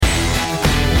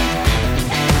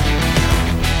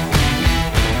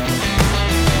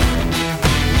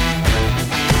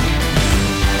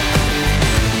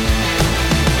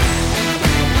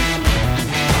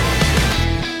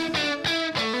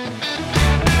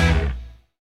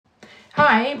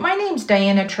Hi, my name's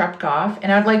Diana Trepkoff,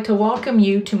 and I'd like to welcome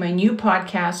you to my new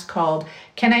podcast called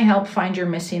Can I Help Find Your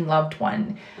Missing Loved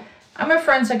One? I'm a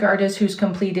forensic artist who's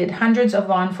completed hundreds of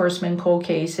law enforcement cold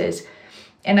cases,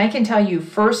 and I can tell you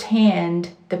firsthand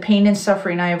the pain and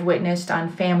suffering I have witnessed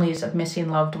on families of missing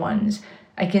loved ones.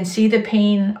 I can see the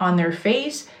pain on their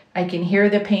face, I can hear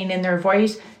the pain in their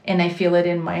voice, and I feel it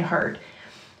in my heart.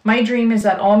 My dream is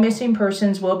that all missing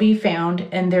persons will be found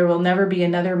and there will never be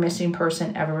another missing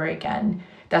person ever again.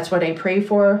 That's what I pray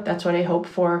for, that's what I hope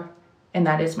for, and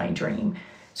that is my dream.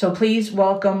 So please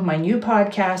welcome my new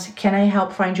podcast, Can I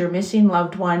Help Find Your Missing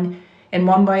Loved One? And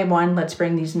one by one, let's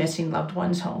bring these missing loved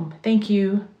ones home. Thank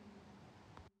you.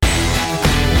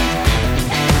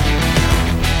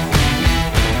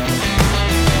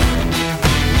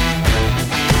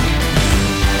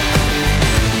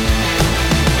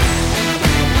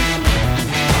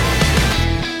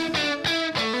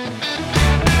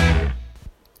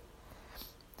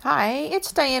 Hi,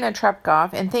 it's Diana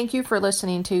Trepkoff, and thank you for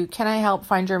listening to Can I Help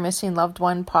Find Your Missing Loved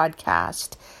One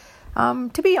podcast.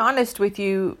 To be honest with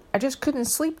you, I just couldn't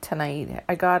sleep tonight.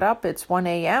 I got up, it's 1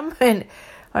 a.m., and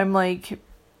I'm like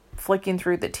flicking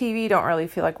through the TV, don't really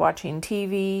feel like watching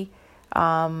TV.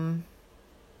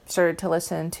 Started to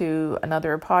listen to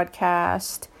another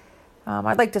podcast.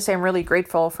 I'd like to say I'm really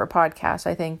grateful for podcasts.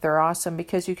 I think they're awesome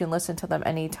because you can listen to them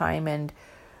anytime, and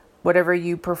whatever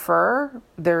you prefer,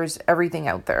 there's everything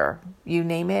out there. You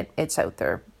name it, it's out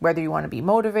there. Whether you want to be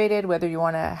motivated, whether you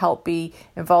want to help be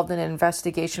involved in an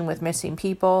investigation with missing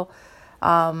people,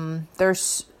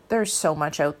 there's so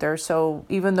much out there. So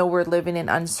even though we're living in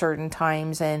uncertain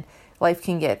times and life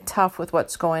can get tough with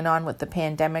what's going on with the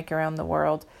pandemic around the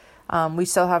world, we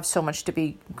still have so much to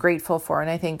be grateful for. And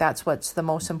I think that's what's the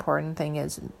most important thing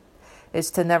is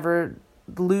to never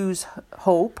lose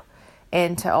hope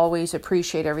and to always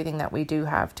appreciate everything that we do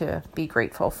have to be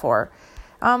grateful for.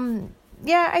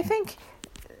 I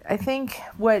think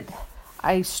what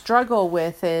I struggle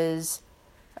with is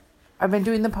I've been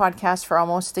doing the podcast for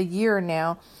almost a year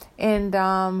now,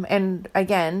 and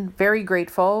again, very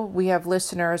grateful. We have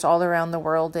listeners all around the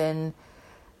world, and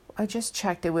I just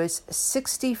checked, it was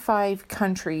 65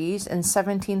 countries and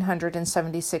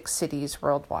 1,776 cities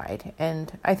worldwide,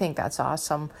 and I think that's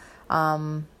awesome.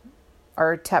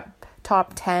 Our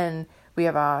top 10, we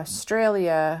have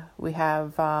Australia, we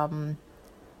have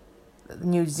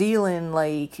New Zealand,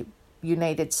 like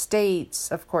United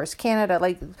States, of course, Canada,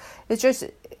 like it's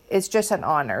just an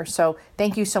honor. So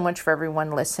thank you so much for everyone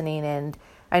listening. And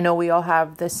I know we all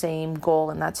have the same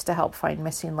goal, and that's to help find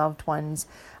missing loved ones.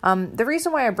 The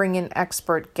reason why I bring in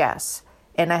expert guests,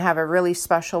 and I have a really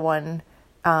special one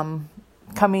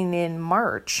coming in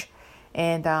March,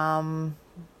 and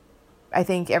I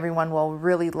think everyone will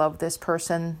really love this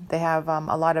person. They have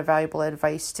a lot of valuable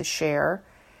advice to share.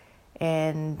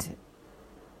 And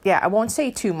yeah, I won't say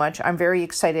too much. I'm very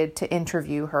excited to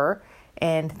interview her,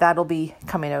 and that'll be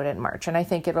coming out in March. And I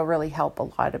think it'll really help a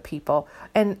lot of people,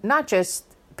 and not just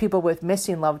people with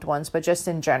missing loved ones, but just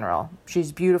in general.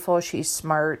 She's beautiful, she's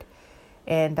smart,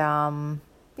 and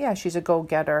she's a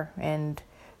go-getter. And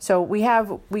so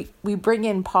we bring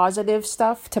in positive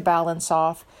stuff to balance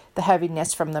off the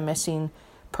heaviness from the missing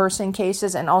person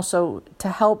cases, and also to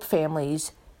help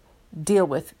families deal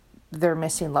with their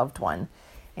missing loved one.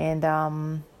 And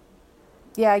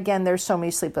again, there's so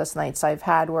many sleepless nights I've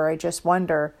had where I just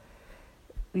wonder,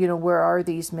 where are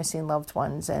these missing loved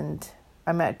ones? And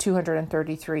I'm at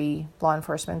 233 law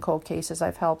enforcement cold cases.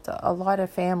 I've helped a lot of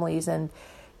families, and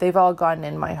they've all gotten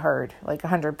in my heart, like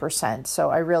 100%.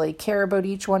 So I really care about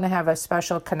each one. I have a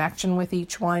special connection with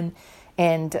each one.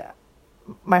 And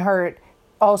my heart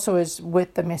also is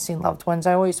with the missing loved ones.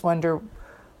 I always wonder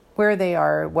where they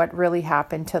are, what really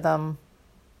happened to them.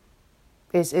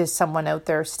 Is someone out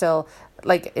there still,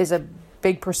 like, is a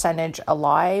big percentage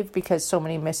alive? Because so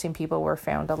many missing people were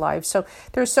found alive. So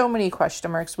there's so many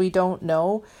question marks. We don't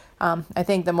know. I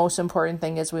think the most important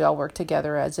thing is we all work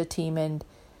together as a team, and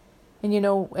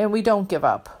we don't give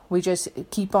up. We just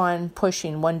keep on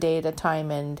pushing one day at a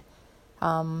time, and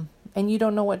you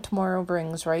don't know what tomorrow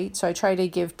brings, right? So I try to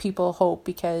give people hope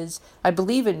because I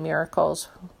believe in miracles.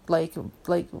 Like,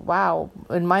 wow,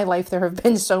 in my life there have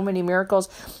been so many miracles,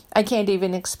 I can't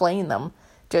even explain them.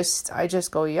 I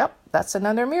just go, yep, that's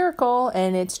another miracle,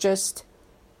 and it's just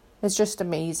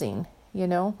amazing, I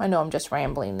know I'm just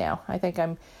rambling now. I think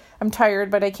I'm tired,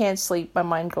 but I can't sleep. My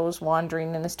mind goes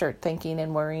wandering, and I start thinking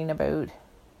and worrying about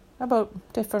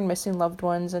different missing loved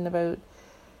ones, and about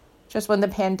just when the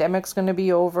pandemic's going to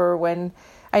be over, when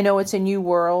I know it's a new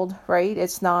world, right?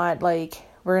 It's not like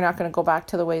we're not going to go back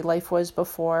to the way life was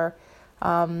before.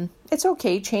 It's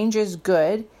okay. Change is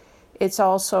good. it's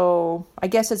also, I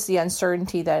guess it's the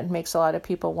uncertainty that makes a lot of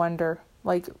people wonder.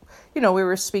 Like, we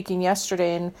were speaking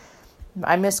yesterday, and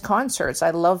I miss concerts.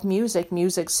 I love music.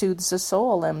 Music soothes the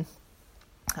soul. And,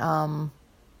 I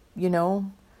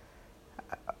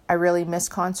really miss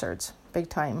concerts big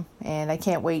time. And I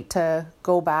can't wait to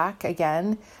go back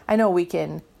again. I know we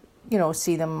can,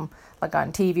 see them like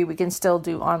on TV. We can still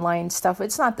do online stuff.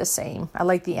 It's not the same. I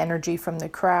like the energy from the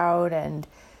crowd. And,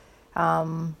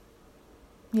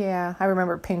 I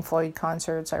remember Pink Floyd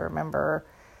concerts. I remember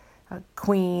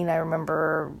Queen. I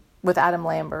remember with Adam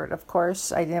Lambert, of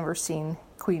course. I'd never seen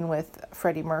Queen with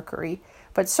Freddie Mercury,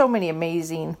 but so many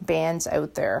amazing bands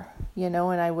out there, and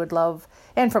I would love,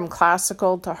 and from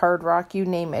classical to hard rock, you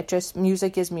name it, just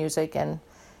music is music, and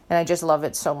I just love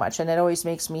it so much, and it always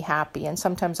makes me happy. And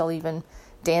sometimes I'll even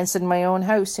dance in my own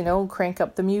house, crank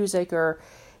up the music, or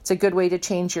it's a good way to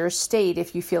change your state.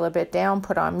 If you feel a bit down,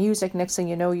 put on music. Next thing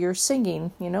you know, you're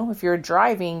singing. If you're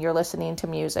driving, you're listening to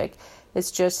music. It's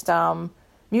just,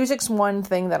 music's one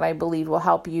thing that I believe will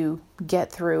help you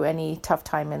get through any tough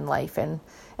time in life. And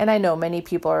I know many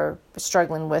people are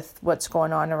struggling with what's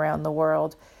going on around the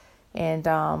world. And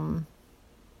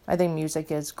I think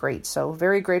music is great. So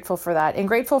very grateful for that, and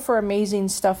grateful for amazing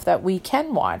stuff that we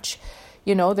can watch.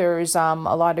 There's a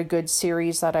lot of good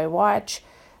series that I watch.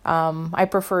 I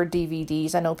prefer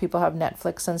DVDs. I know people have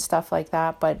Netflix and stuff like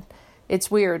that, but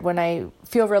it's weird when I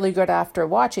feel really good after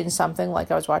watching something,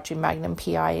 like I was watching Magnum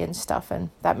PI and stuff, and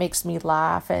that makes me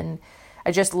laugh. And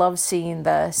I just love seeing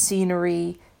the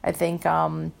scenery. I think,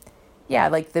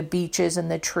 like the beaches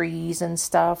and the trees and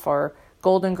stuff, or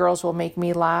Golden Girls will make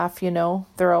me laugh.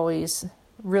 They're always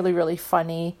really, really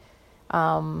funny.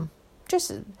 And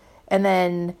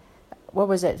then what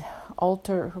was it?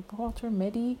 Walter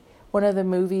Mitty? One of the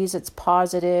movies, it's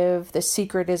positive. The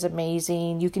Secret is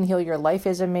amazing. You Can Heal Your Life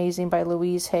is amazing by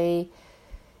Louise Hay.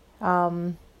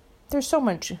 There's so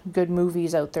much good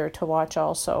movies out there to watch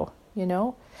also,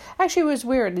 Actually, it was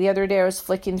weird. The other day I was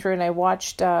flicking through and I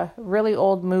watched a really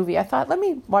old movie. I thought, let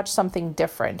me watch something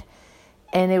different.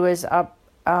 And it was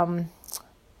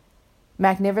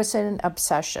Magnificent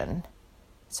Obsession.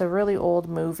 It's a really old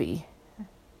movie.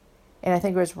 And I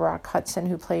think it was Rock Hudson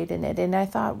who played in it. And I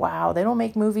thought, wow, they don't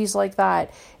make movies like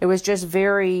that. It was just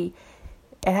it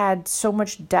had so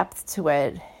much depth to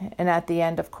it. And at the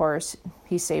end, of course,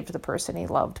 he saved the person he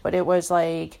loved. But it was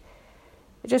like,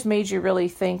 it just made you really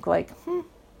think like,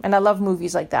 And I love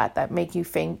movies like that make you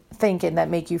think and that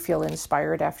make you feel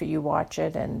inspired after you watch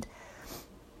it. And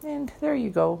there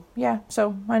you go. Yeah,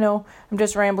 so I know I'm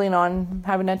just rambling on,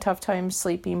 having a tough time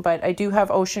sleeping, but I do have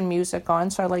ocean music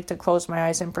on, so I like to close my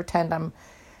eyes and pretend I'm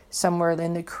somewhere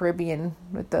in the Caribbean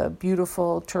with the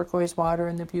beautiful turquoise water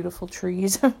and the beautiful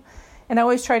trees. And I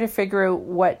always try to figure out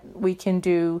what we can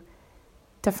do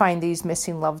to find these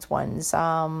missing loved ones.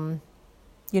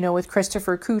 With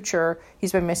Christopher Kuchar,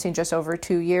 he's been missing just over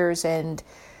 2 years, and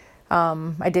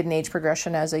I did an age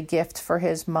progression as a gift for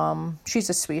his mom. She's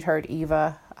a sweetheart,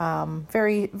 Eva.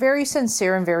 Very, very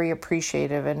sincere and very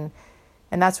appreciative. And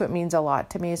that's what means a lot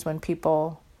to me, is when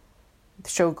people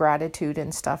show gratitude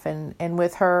and stuff. And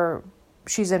with her,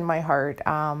 she's in my heart.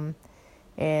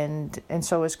 And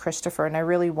so is Christopher. And I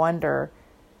really wonder,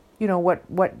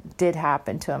 what did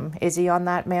happen to him? Is he on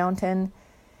that mountain?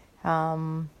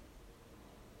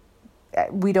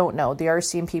 We don't know. The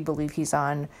RCMP believe he's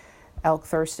on Elk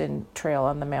Thurston Trail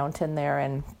on the mountain there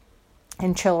in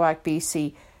Chilliwack,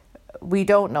 BC. We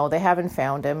don't know. They haven't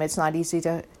found him. It's not easy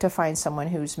to find someone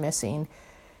who's missing.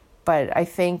 But I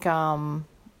think the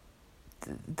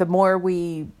more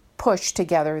we push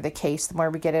together the case, the more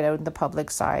we get it out in the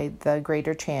public side, the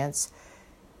greater chance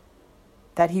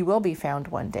that he will be found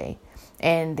one day.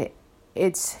 And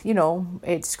it's,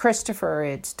 it's Christopher,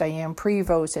 it's Diane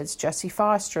Prevost, it's Jesse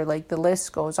Foster, like the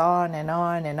list goes on and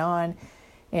on and on.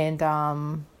 And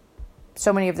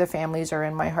so many of the families are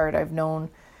in my heart. I've known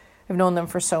them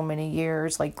for so many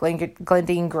years, like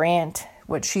Glendine Grant,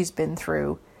 what she's been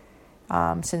through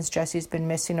since Jesse's been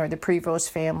missing, or the Prevost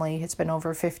family. It's been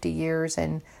over 50 years,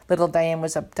 and little Diane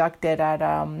was abducted at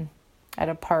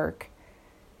a park,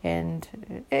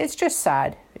 and it's just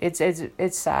sad.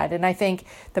 It's sad, and I think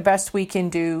the best we can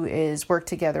do is work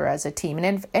together as a team.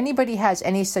 And if anybody has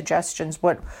any suggestions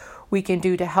what we can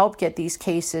do to help get these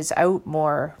cases out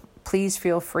more, please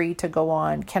feel free to go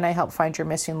on Can I Help Find Your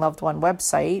Missing Loved One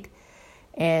website.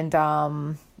 And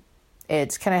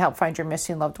it's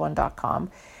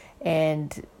canihelpfindyourmissingloved1.com.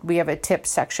 And we have a tip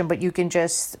section, but you can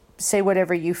just say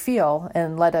whatever you feel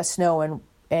and let us know.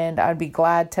 And I'd be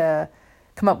glad to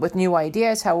come up with new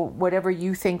ideas, whatever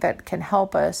you think that can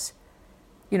help us,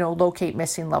 locate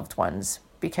missing loved ones.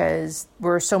 because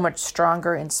we're so much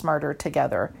stronger and smarter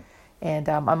together. And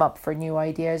I'm up for new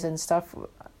ideas and stuff.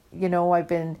 I've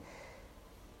been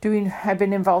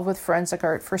involved with forensic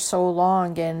art for so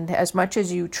long, and as much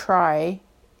as you try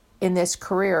in this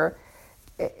career,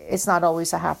 it's not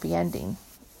always a happy ending.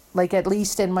 Like, at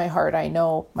least in my heart, I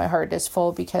know my heart is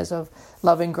full because of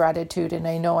love and gratitude, and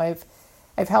I know I've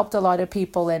helped a lot of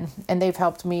people, and they've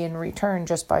helped me in return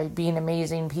just by being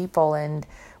amazing people. And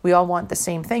we all want the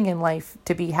same thing in life,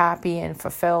 to be happy and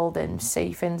fulfilled and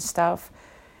safe and stuff,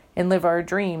 and live our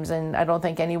dreams. And I don't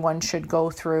think anyone should go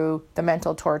through the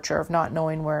mental torture of not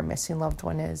knowing where a missing loved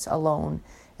one is alone.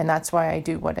 And that's why I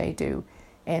do what I do.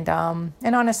 And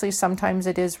honestly, sometimes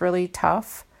it is really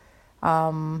tough.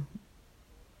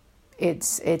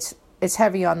 It's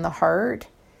heavy on the heart.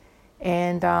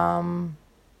 And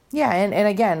and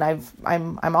again,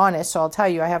 I'm honest, so I'll tell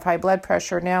you, I have high blood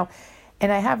pressure now,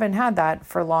 and I haven't had that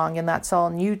for long, and that's all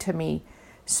new to me.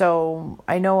 So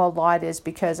I know a lot is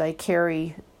because I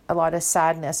carry a lot of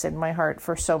sadness in my heart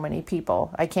for so many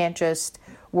people. I can't just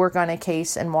work on a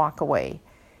case and walk away.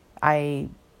 I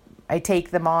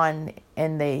take them on,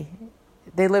 and they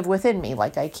live within me.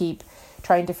 Like, I keep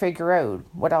trying to figure out,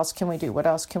 what else can we do? What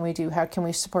else can we do? How can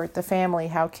we support the family?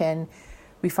 How can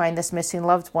we find this missing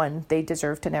loved one? They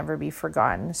deserve to never be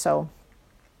forgotten. So,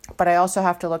 but I also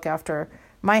have to look after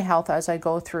my health as I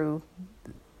go through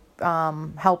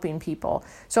helping people.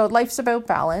 So life's about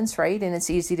balance, right? And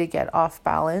it's easy to get off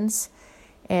balance.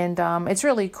 And it's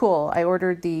really cool. I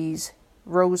ordered these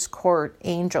rose quartz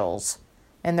angels,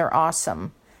 and they're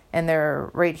awesome. And they're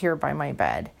right here by my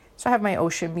bed. So I have my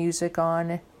ocean music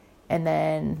on. And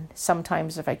then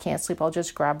sometimes if I can't sleep, I'll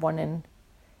just grab one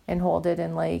and hold it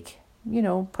and, like,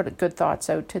 put good thoughts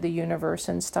out to the universe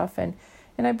and stuff. And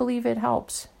I believe it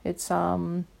helps. It's,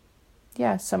 some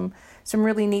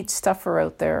really neat stuff are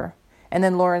out there. And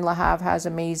then Lauren LaHave has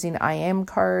amazing I am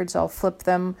cards. I'll flip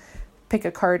them, pick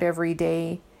a card every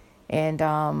day, and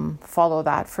follow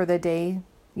that for the day.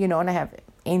 And I have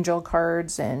angel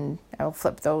cards, and I'll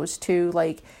flip those too.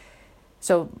 Like,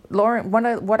 so Lauren,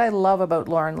 what I love about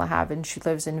Lauren LaHave, and she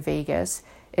lives in Vegas,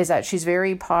 is that she's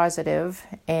very positive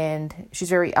and she's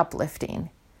very uplifting.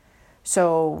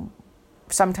 So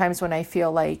sometimes when I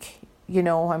feel like,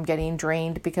 I'm getting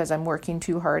drained because I'm working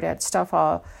too hard at stuff,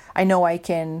 I know I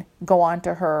can go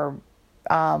onto her,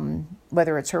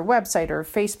 whether it's her website or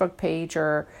Facebook page,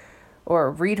 or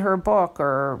read her book,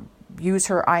 or use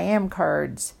her I am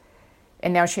cards.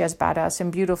 And now she has badass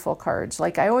and beautiful cards.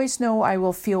 Like, I always know I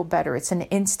will feel better. It's an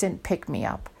instant pick me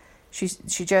up. She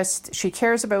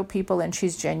cares about people, and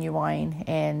she's genuine.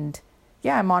 And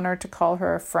yeah, I'm honored to call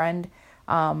her a friend.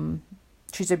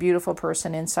 She's a beautiful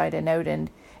person inside and out.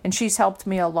 And she's helped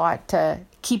me a lot to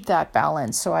keep that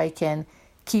balance so I can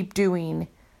keep doing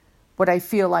what I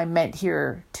feel I'm meant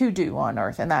here to do on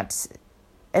earth. And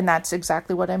that's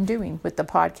exactly what I'm doing with the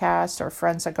podcast, or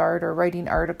Forensic Art, or writing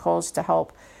articles to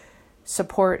help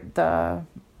support the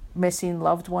missing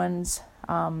loved ones.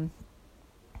 So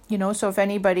if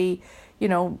anybody,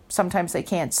 sometimes they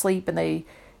can't sleep and they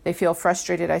feel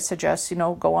frustrated, I suggest,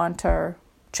 go on to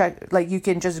check, like, you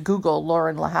can just Google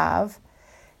Lauren LaHave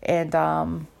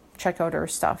and check out her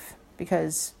stuff,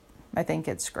 because I think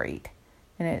it's great,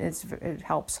 and it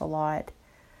helps a lot.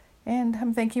 And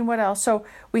I'm thinking, what else? So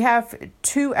we have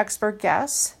 2 expert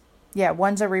guests. Yeah,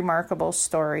 one's a remarkable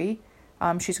story.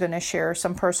 She's going to share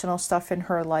some personal stuff in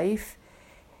her life.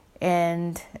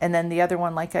 And then the other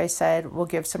one, like I said, will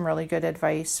give some really good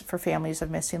advice for families of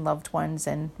missing loved ones.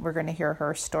 And we're going to hear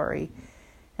her story.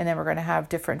 And then we're going to have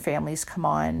different families come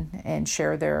on and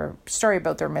share their story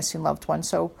about their missing loved one.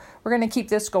 So we're going to keep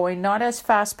this going, not as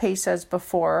fast paced as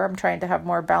before. I'm trying to have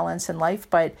more balance in life,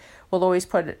 but we'll always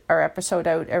put our episode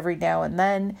out every now and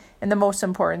then. And the most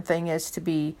important thing is to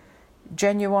be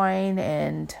genuine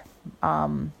and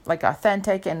like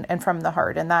authentic and from the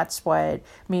heart. And that's what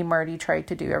me and Marty tried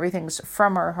to do. Everything's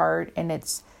from our heart, and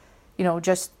it's,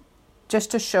 just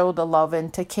to show the love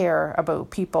and to care about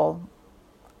people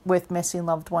with missing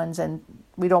loved ones, and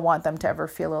we don't want them to ever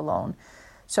feel alone.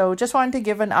 So just wanted to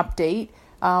give an update.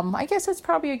 I guess it's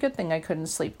probably a good thing I couldn't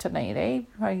sleep tonight, eh?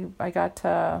 I got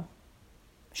to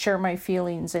share my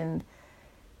feelings and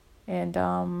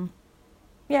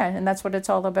that's what it's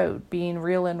all about, being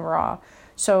real and raw.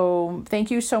 So thank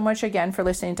you so much again for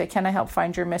listening to Can I Help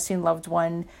Find Your Missing Loved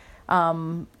One?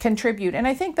 Contribute. And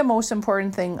I think the most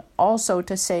important thing also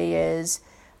to say is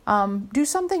do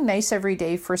something nice every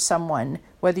day for someone,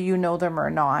 whether you know them or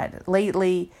not.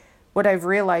 Lately, what I've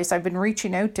realized, I've been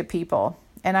reaching out to people,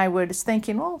 and I was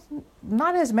thinking, well,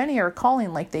 not as many are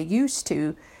calling like they used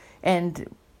to.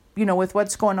 And, with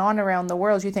what's going on around the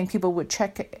world, you think people would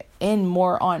check in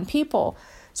more on people.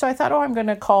 So I thought, I'm going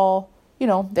to call,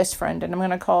 this friend, and I'm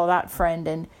going to call that friend.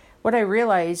 And what I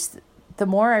realized, the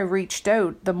more I reached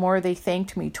out, the more they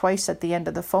thanked me twice at the end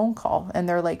of the phone call. And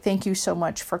they're like, thank you so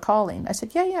much for calling. I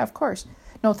said, yeah, of course.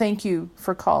 No, thank you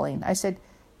for calling. I said,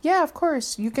 yeah, of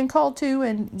course. You can call too.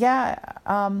 And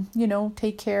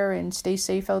take care and stay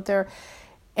safe out there.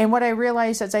 And what I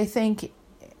realized is I think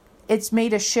it's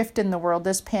made a shift in the world,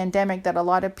 this pandemic, that a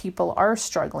lot of people are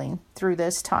struggling through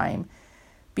this time.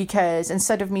 Because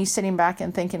instead of me sitting back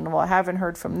and thinking, well, I haven't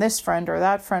heard from this friend or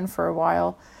that friend for a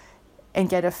while and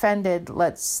get offended,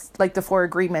 like the 4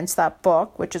 Agreements, that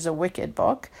book, which is a wicked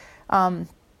book,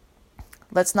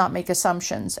 let's not make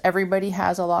assumptions. Everybody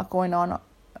has a lot going on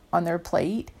their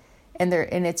plate, and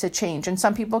it's a change. And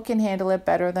some people can handle it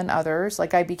better than others.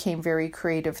 Like, I became very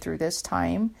creative through this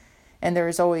time, and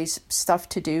there's always stuff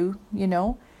to do,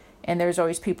 and there's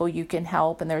always people you can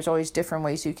help, and there's always different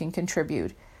ways you can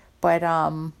contribute. But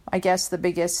I guess the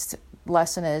biggest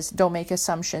lesson is don't make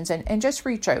assumptions, and just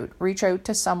reach out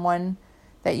to someone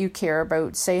that you care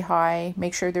about. Say hi,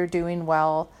 make sure they're doing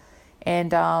well.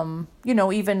 And,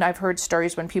 even I've heard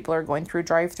stories when people are going through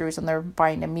drive-thrus and they're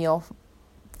buying a meal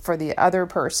for the other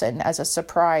person as a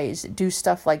surprise. Do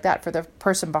stuff like that for the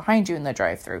person behind you in the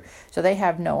drive-thru, so they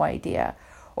have no idea.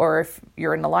 Or if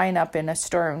you're in a lineup in a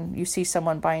store and you see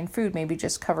someone buying food, maybe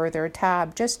just cover their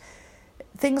tab. Just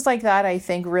things like that, I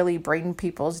think, really brighten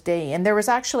people's day. And there was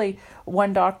actually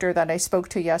one doctor that I spoke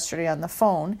to yesterday on the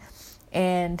phone,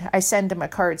 and I sent him a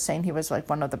card saying he was like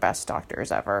one of the best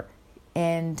doctors ever.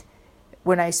 And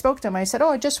when I spoke to him, I said,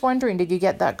 just wondering, did you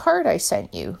get that card I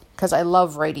sent you? Because I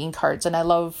love writing cards, and I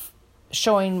love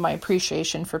showing my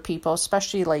appreciation for people,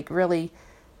 especially like really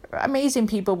amazing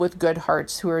people with good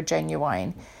hearts who are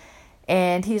genuine.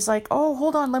 And he's like,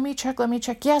 hold on, let me check.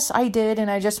 Yes, I did. And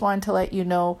I just wanted to let you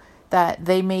know that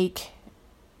they make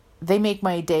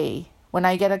my day. When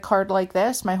I get a card like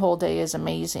this, my whole day is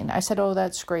amazing. I said,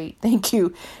 that's great. Thank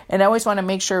you. And I always want to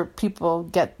make sure people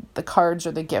get the cards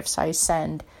or the gifts I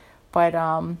send. But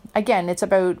again, it's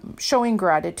about showing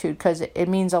gratitude, because it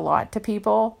means a lot to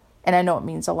people. And I know it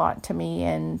means a lot to me.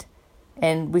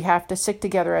 And we have to stick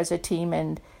together as a team.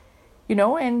 And,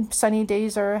 and sunny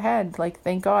days are ahead. Like,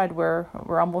 thank God we're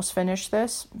almost finished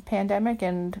this pandemic,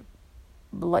 and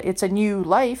it's a new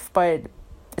life, but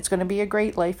it's going to be a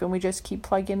great life, and we just keep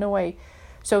plugging away.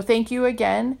 So thank you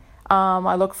again.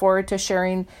 I look forward to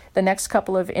sharing the next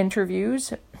couple of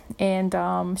interviews,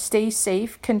 and stay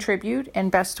safe, contribute,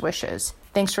 and best wishes.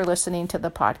 Thanks for listening to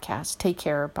the podcast. Take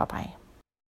care. Bye-bye.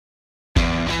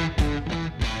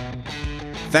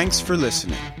 Thanks for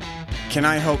listening. Can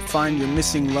I Help Find Your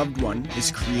Missing Loved One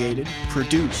is created,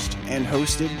 produced, and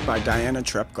hosted by Diana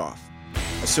Trepkoff.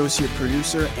 Associate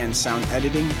producer and sound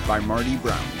editing by Marty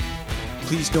Brown.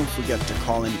 Please don't forget to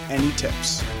call in any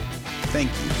tips. Thank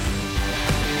you.